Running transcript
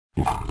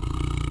The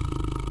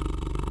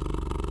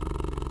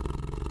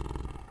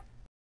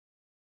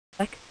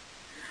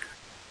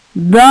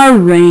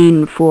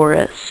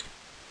rainforest.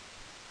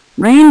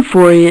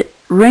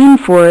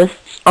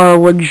 Rainforests are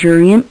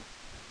luxuriant,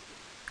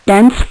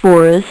 dense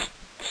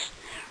forests,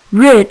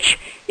 rich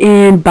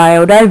in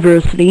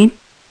biodiversity,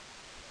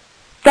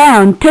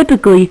 found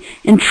typically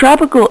in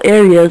tropical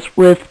areas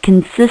with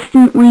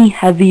consistently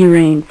heavy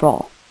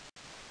rainfall.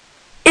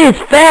 It's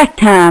fact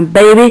time,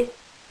 baby!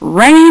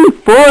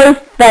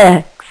 Rainforest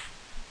facts!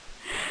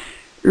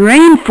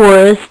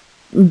 Rainforest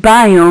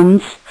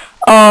biomes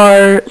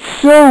are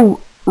so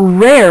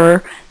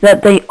rare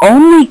that they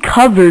only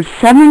cover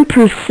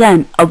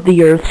 7% of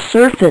the Earth's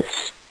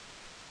surface.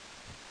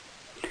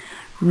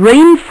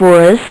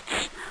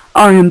 Rainforests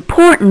are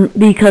important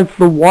because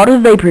the water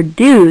they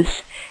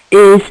produce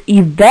is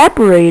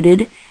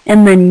evaporated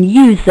and then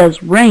used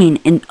as rain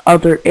in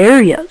other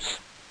areas.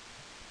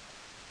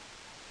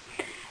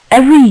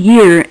 Every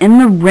year in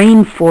the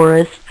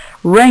rainforest,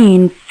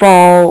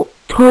 rainfall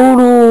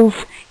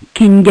totals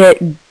can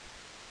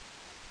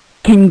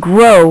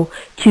grow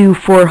to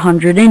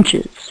 400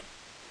 inches.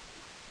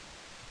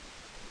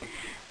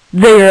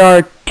 There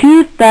are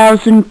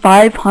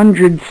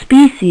 2,500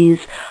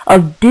 species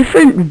of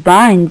different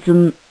vines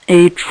in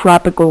a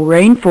tropical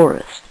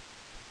rainforest.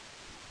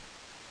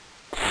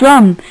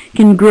 Some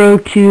can grow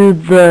to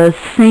the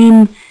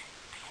same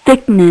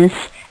thickness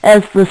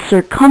as the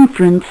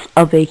circumference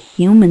of a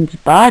human's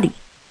body.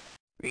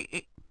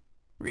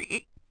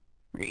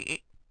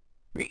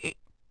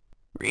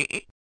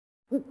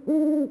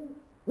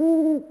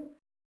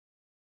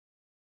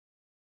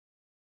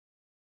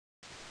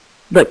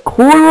 The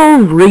coral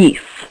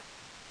reef.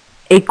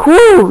 A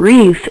coral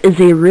reef is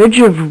a ridge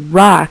of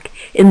rock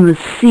in the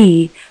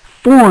sea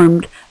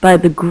formed by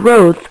the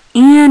growth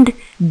and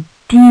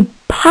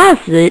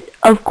deposit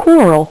of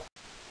coral.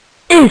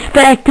 It's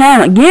fact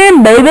time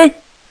again, baby!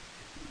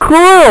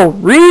 Coral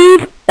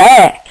reef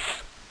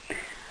facts.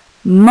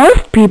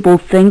 Most people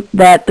think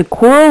that the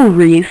coral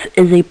reef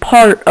is a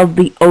part of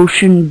the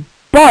ocean,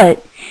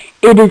 but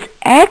it is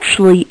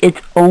actually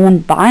its own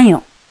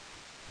biome.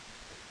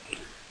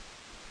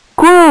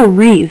 Coral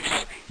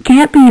reefs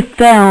can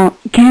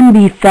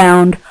be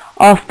found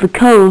off the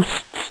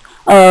coasts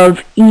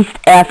of East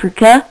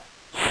Africa,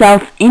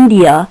 South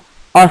India,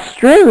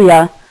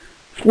 Australia,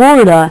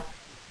 Florida,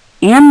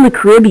 and the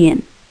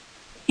Caribbean,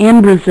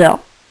 and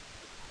Brazil.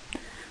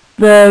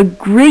 The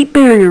Great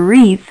Barrier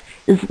Reef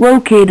is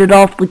located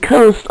off the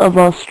coast of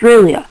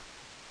Australia.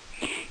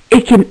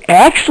 It can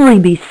actually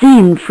be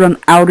seen from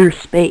outer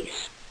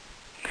space.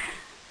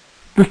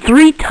 The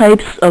three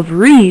types of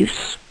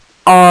reefs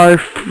are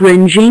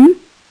fringing,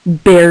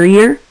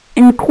 barrier,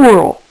 and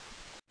coral.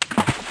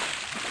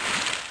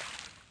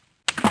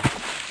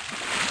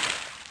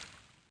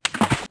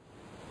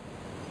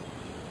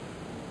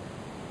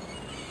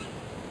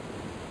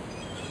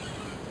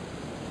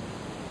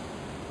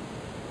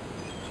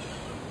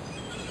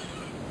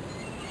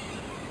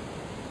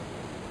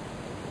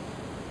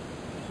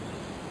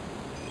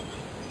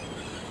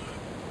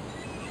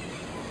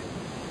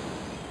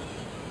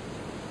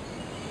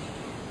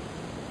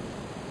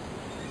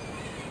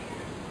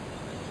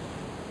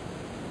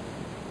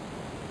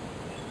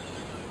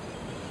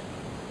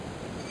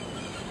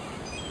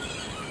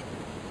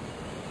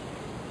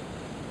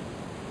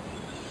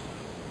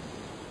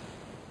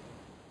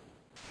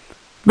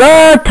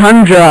 The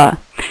tundra.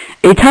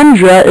 A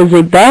tundra is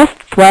a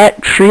vast,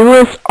 flat,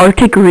 treeless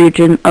Arctic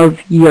region of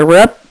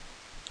Europe,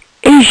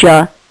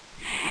 Asia,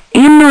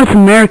 and North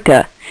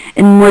America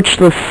in which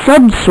the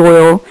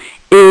subsoil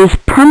is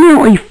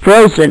permanently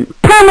frozen.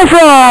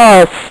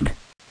 Permafrost!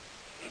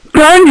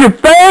 Tundra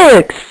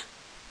facts!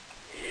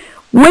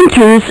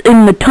 Winters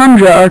in the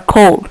tundra are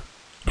cold.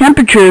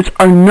 Temperatures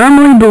are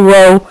normally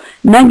below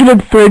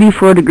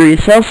 -34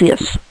 degrees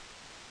Celsius.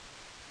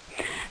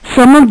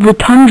 Some of the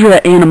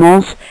tundra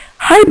animals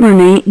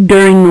hibernate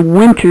during the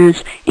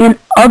winters and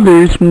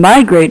others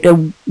migrate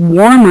to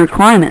warmer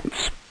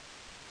climates.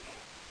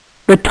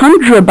 The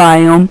tundra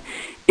biome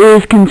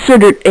is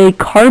considered a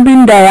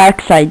carbon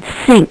dioxide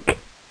sink.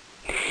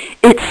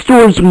 It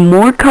stores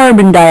more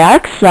carbon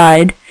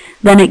dioxide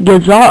than it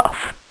gives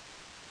off.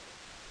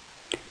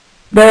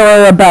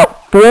 There are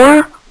about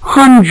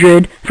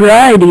 400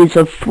 varieties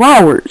of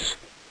flowers,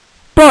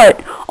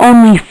 but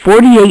only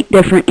 48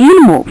 different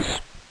animals.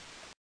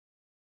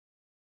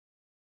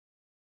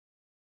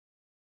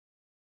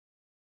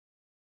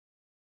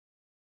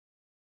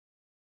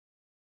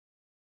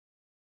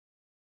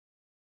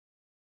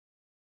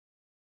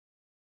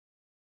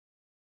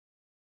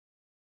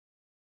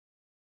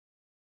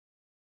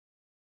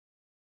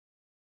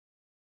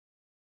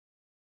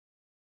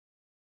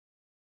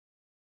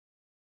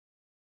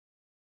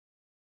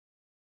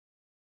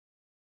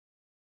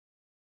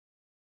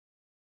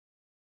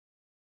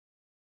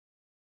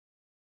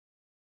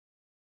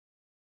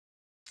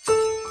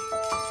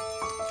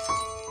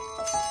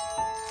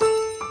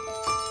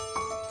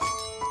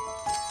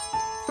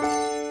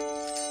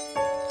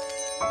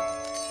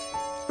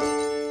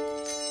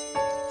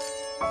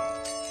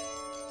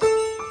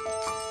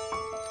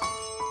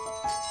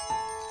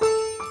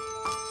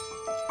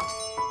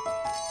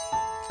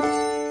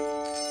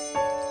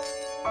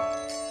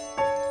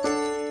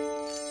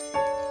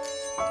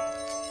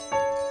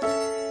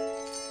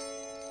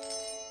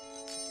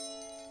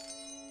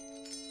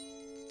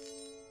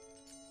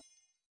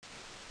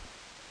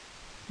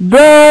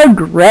 The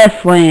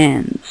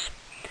grasslands.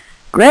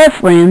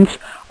 Grasslands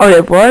are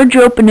a large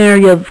open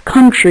area of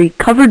country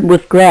covered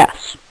with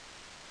grass,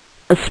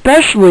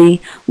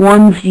 especially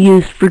ones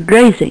used for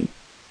grazing.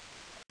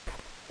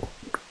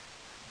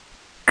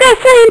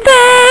 Grassland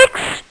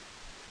facts!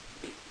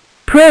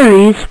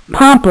 Prairies,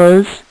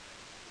 pampas,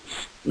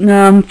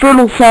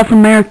 fertile South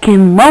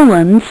American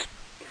lowlands,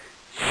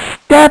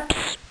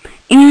 steppes,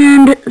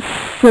 and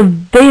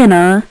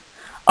savanna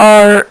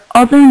are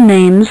other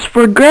names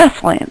for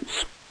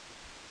grasslands.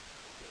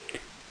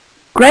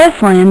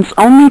 Grasslands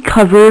only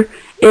cover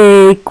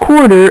a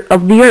quarter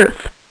of the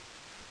earth.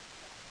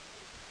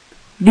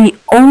 The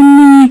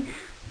only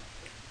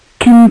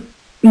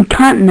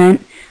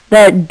continent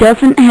that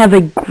doesn't have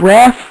a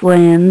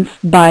grasslands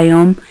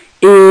biome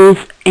is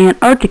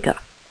Antarctica.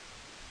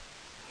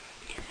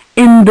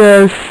 In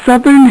the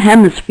southern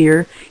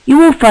hemisphere, you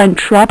will find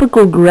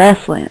tropical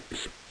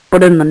grasslands,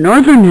 but in the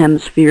northern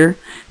hemisphere,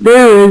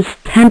 there is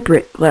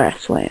temperate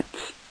grasslands.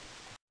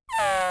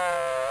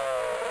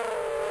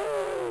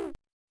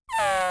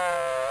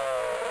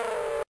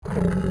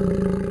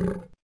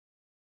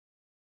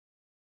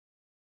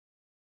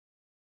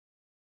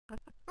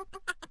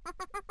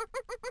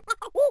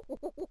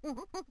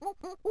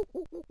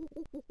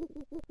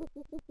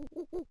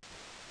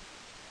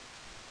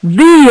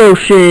 The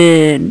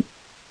ocean.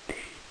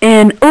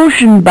 An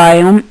ocean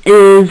biome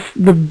is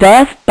the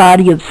vast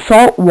body of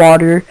salt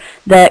water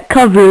that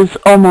covers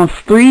almost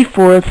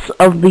 3/4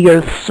 of the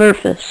Earth's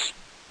surface.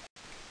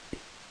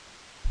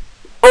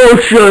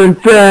 Ocean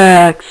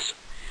facts.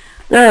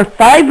 There are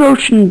 5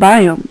 ocean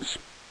biomes.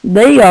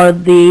 They are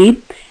the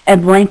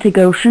Atlantic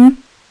Ocean,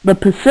 the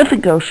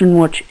Pacific Ocean,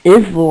 which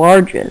is the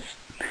largest,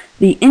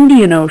 the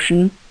Indian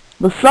Ocean,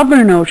 the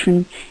Southern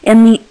Ocean,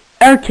 and the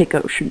Arctic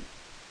Ocean.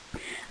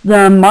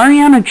 The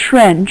Mariana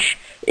Trench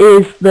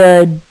is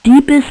the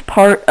deepest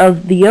part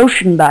of the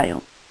ocean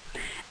biome,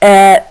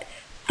 at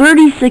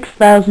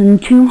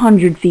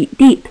 36,200 feet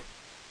deep.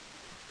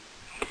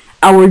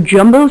 Our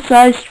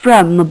jumbo-sized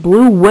friend, the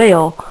blue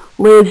whale,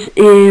 lives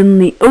in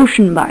the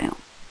ocean biome.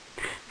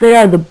 They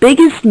are the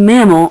biggest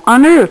mammal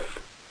on Earth.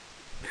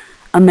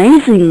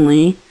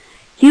 Amazingly,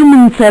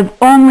 humans have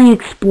only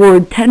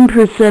explored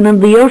 10%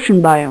 of the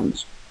ocean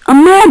biomes.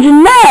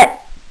 Imagine that!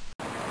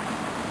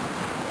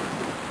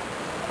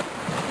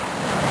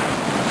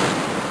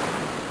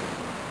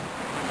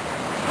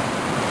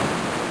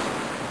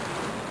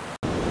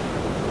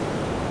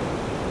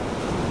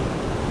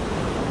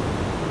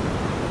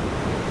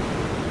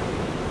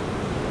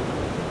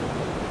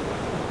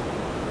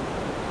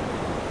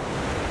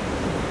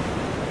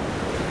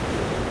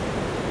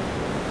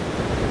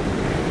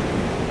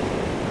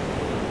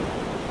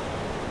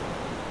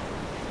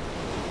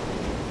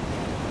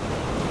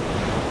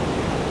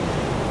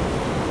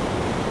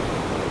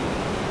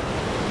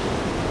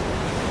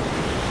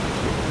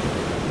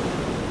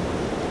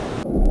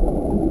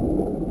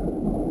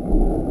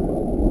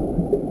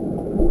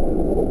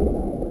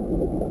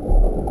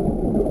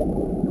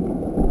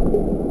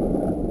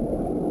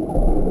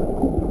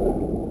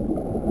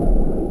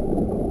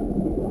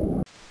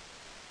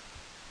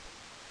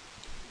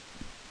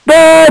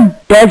 The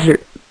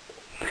desert.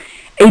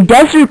 A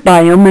desert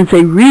biome is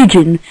a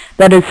region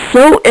that is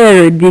so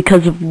arid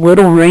because of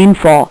little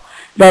rainfall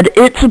that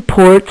it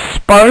supports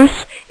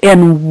sparse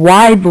and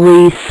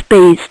widely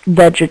spaced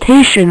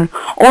vegetation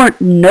or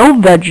no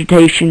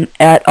vegetation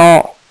at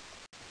all.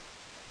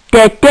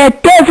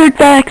 Desert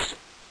facts!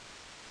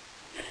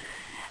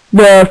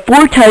 The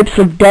 4 types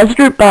of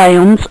desert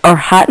biomes are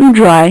hot and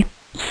dry,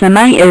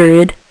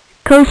 semi-arid,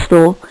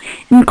 coastal,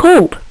 and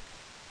cold.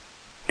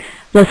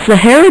 The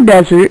Sahara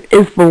Desert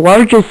is the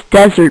largest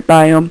desert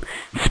biome,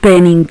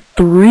 spanning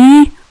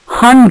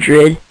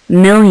 300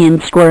 million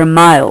square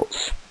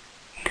miles.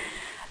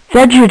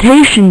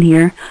 Vegetation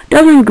here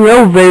doesn't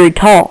grow very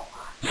tall,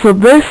 so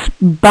this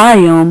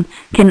biome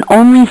can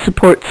only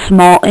support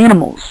small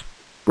animals,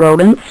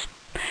 rodents,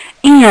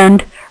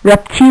 and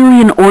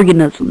reptilian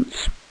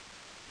organisms.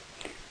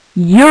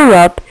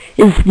 Europe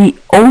is the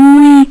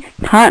only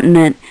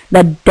continent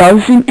that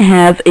doesn't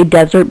have a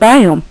desert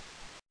biome.